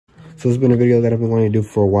So this has been a video that I've been wanting to do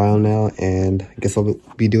for a while now, and I guess I'll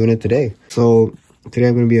be doing it today. So today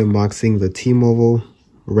I'm going to be unboxing the T-Mobile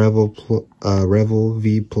Revvl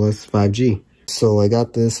V Plus 5G. So I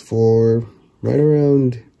got this for right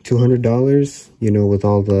around $200, you know, with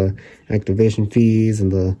all the activation fees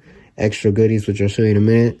and the extra goodies, which I'll show you in a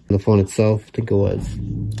minute. The phone itself, I think it was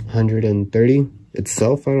 $130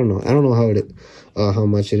 itself. I don't know how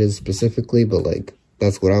much it is specifically, but like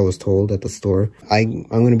that's what I was told at the store. I'm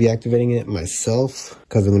going to be activating it myself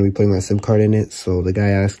because I'm going to be putting my SIM card in it. So the guy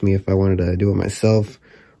asked me if I wanted to do it myself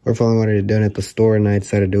or if I wanted it done at the store, and I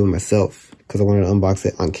decided to do it myself because I wanted to unbox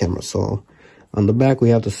it on camera. So on the back, we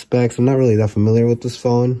have the specs. I'm not really that familiar with this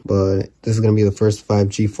phone, but this is going to be the first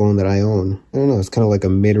 5G phone that I own. I don't know. It's kind of like a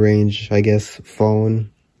mid-range, I guess, phone,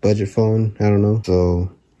 budget phone. I don't know.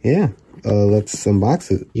 So yeah, let's unbox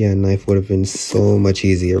it. Yeah, knife would have been so much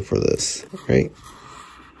easier for this, right?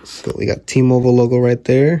 So we got T-Mobile logo right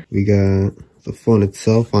there. We got the phone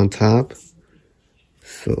itself on top.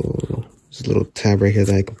 So there's a little tab right here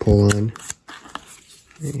that I can pull on.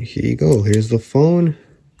 And here you go. Here's the phone.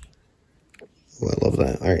 Oh, I love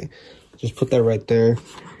that. All right, just put that right there.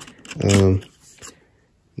 You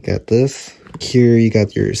got this. Here you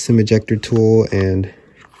got your SIM ejector tool, and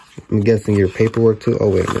I'm guessing your paperwork tool. Oh,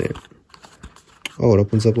 wait a minute. Oh, it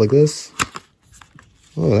opens up like this.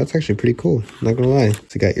 Oh, that's actually pretty cool, not gonna lie.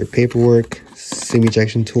 So you got your paperwork, SIM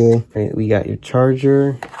ejection tool. Right, we got your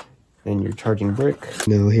charger and your charging brick.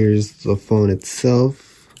 Now here's the phone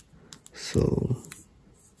itself. So,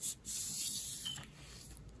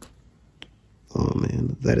 oh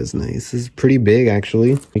man, that is nice. This is pretty big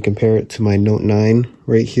actually. We compare it to my Note 9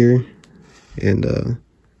 right here. And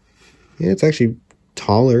yeah, it's actually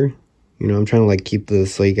taller. You know, I'm trying to like keep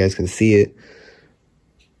this so you guys can see it.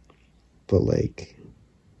 But like,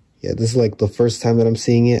 yeah, this is like the first time that I'm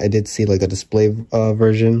seeing it. I did see like a display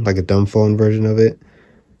version, like a dumb phone version of it.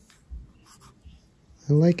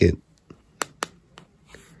 I like it.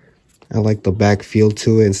 I like the back feel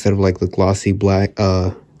to it instead of like the glossy black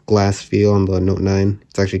glass feel on the Note 9.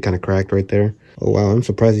 It's actually kind of cracked right there. Oh wow, I'm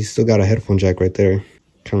surprised you still got a headphone jack right there.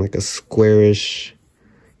 Kind of like a squarish,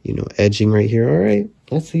 you know, edging right here. All right,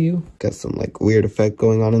 I see you. Got some like weird effect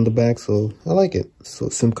going on in the back, so I like it. So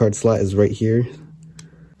SIM card slot is right here.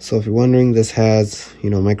 So if you're wondering, this has, you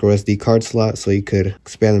know, micro SD card slot, so you could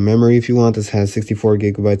expand the memory if you want. This has 64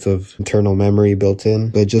 gigabytes of internal memory built in.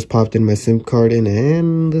 But I just popped in my SIM card in,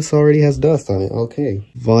 and this already has dust on it. Okay.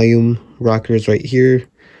 Volume rockers right here.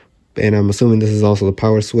 And I'm assuming this is also the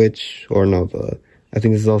power switch, or no, I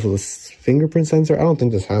think this is also the fingerprint sensor. I don't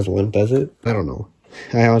think this has one, does it? I don't know.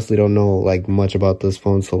 I honestly don't know like much about this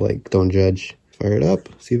phone, so like don't judge. Fire it up,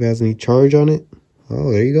 see if it has any charge on it.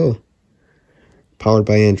 Oh, there you go. Powered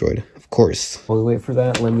by Android, of course. While we wait for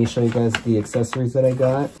that, let me show you guys the accessories that I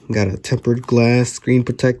got. Got a tempered glass screen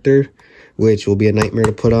protector, which will be a nightmare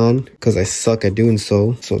to put on because I suck at doing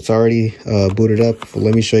so. So it's already booted up. But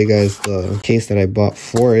let me show you guys the case that I bought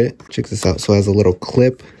for it. Check this out. So it has a little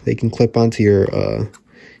clip they can clip onto your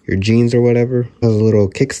jeans or whatever. It has a little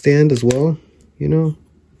kickstand as well, you know,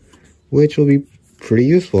 which will be pretty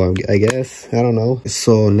useful, I guess. I don't know.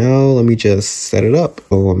 So now let me just set it up.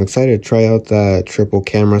 Oh, I'm excited to try out that triple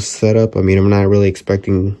camera setup. I mean, I'm not really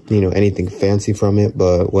expecting, you know, anything fancy from it,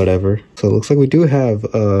 but whatever. So it looks like we do have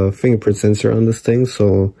a fingerprint sensor on this thing,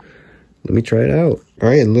 so let me try it out. All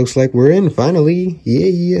right, it looks like we're in finally.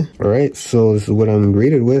 Yeah. All right, so this is what I'm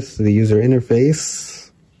greeted with, the user interface.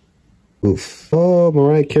 Oof. Oh,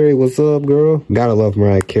 Mariah Carey, what's up, girl? Gotta love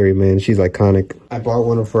Mariah Carey, man. She's iconic. I bought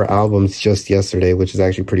one of her albums just yesterday, which is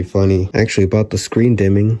actually pretty funny. I actually bought the screen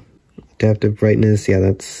dimming. Adaptive brightness, yeah,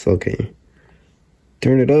 that's okay.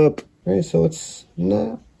 Turn it up. All right, so it's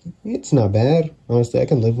not bad. Honestly, I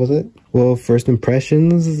can live with it. Well, first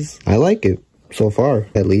impressions, I like it. So far,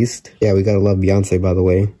 at least. Yeah, we gotta love Beyonce, by the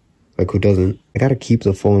way. Like, who doesn't? I gotta keep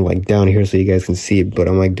the phone like down here so you guys can see it, but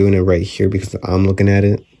I'm like doing it right here because I'm looking at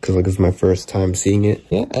it, because like it's my first time seeing it.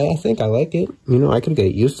 Yeah, I think I like it. You know, I could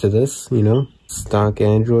get used to this, you know. Stock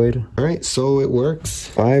Android. All right, so it works.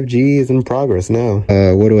 5G is in progress now.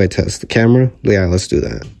 What do I test? The camera? Yeah, let's do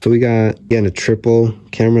that. So we got, again, a triple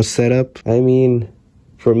camera setup. I mean,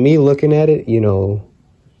 for me looking at it, you know,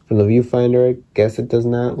 from the viewfinder, I guess it does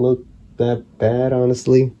not look that bad,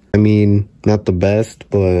 honestly. I mean, not the best,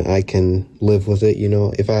 but I can live with it, you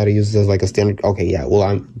know. If I had to use this as like a standard, okay, yeah, well,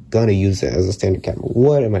 I'm gonna use it as a standard camera.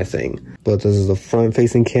 What am I saying? But this is a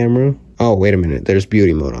front-facing camera. Oh, wait a minute, there's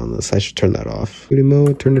beauty mode on this. I should turn that off. Beauty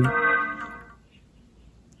mode, turn it.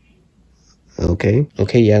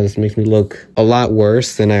 Okay, yeah, this makes me look a lot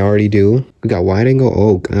worse than I already do. We got wide angle,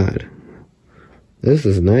 oh God. This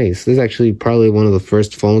is nice. This is actually probably one of the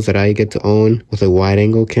first phones that I get to own with a wide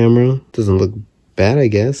angle camera. Doesn't look bad, I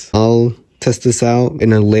guess. I'll test this out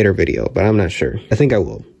in a later video, but I'm not sure. I think I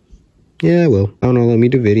will. Yeah, I will. I don't know, let me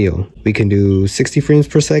do video. We can do 60 frames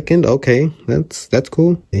per second. Okay, that's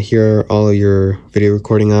cool. And here are all of your video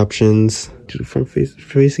recording options. To the front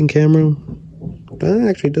facing camera. That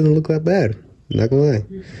actually doesn't look that bad. I'm not gonna lie.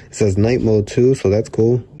 It says night mode too, so that's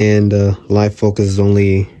cool. And live focus is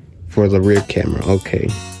only for the rear camera. Okay.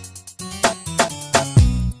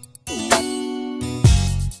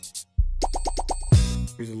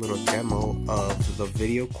 Here's a little demo of the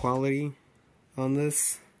video quality on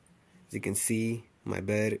this. As you can see, my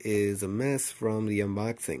bed is a mess from the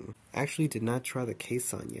unboxing. I actually did not try the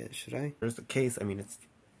case on yet, should I? There's the case. I mean, it's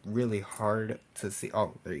really hard to see.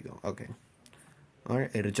 Oh, there you go. Okay.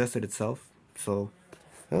 Alright, it adjusted itself. So,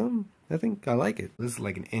 I think I like it. This is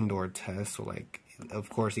like an indoor test, so like, of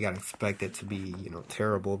course you gotta expect it to be, you know,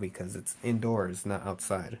 terrible because it's indoors, not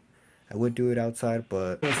outside. I would do it outside,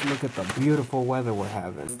 but let's look at the beautiful weather we're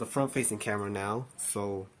having. This is the front-facing camera now,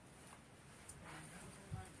 so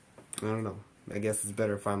I don't know. I guess it's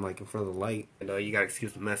better if I'm like in front of the light. And you gotta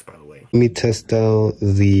excuse the mess, by the way. Let me test out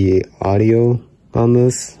the audio on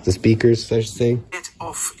this, the speakers, I should say. Get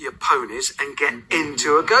off your ponies and get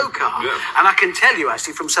into a go-kart. Yeah. And I can tell you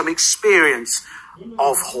actually from some experience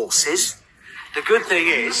of horses, the good thing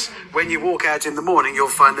is when you walk out in the morning, you'll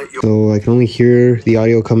find that you're... So I can only hear the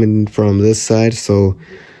audio coming from this side, so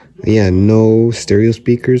yeah, no stereo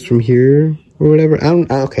speakers from here or whatever.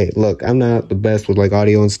 Okay, look, I'm not the best with like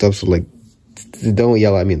audio and stuff, so like, don't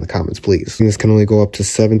yell at me in the comments, please. This can only go up to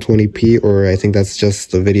 720p, or I think that's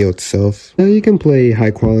just the video itself. Now you can play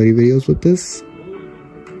high quality videos with this.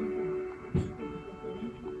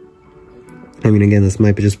 I mean, again, this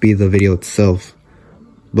might just be the video itself,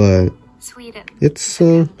 but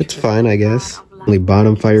it's fine, I guess. Only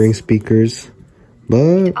bottom firing speakers,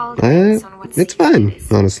 but it's fine,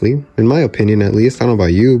 honestly. In my opinion, at least. I don't know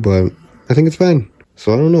about you, but I think it's fine.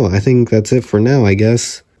 So I don't know. I think that's it for now, I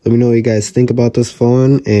guess. Let me know what you guys think about this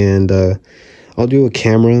phone, and I'll do a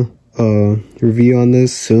camera review on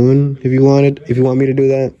this soon if you want me to do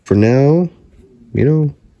that. For now, you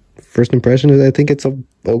know, first impression is I think it's a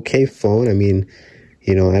okay phone. I mean,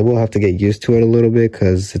 you know, I will have to get used to it a little bit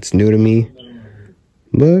because it's new to me,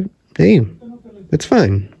 but hey, it's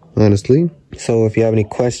fine, honestly. So if you have any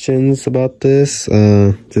questions about this,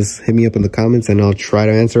 just hit me up in the comments and I'll try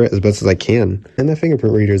to answer it as best as I can. And that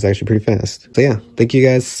fingerprint reader is actually pretty fast. So yeah, thank you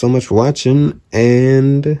guys so much for watching,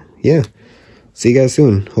 and yeah, see you guys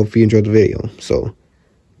soon. Hope you enjoyed the video. So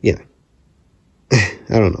yeah,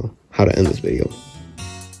 I don't know how to end this video.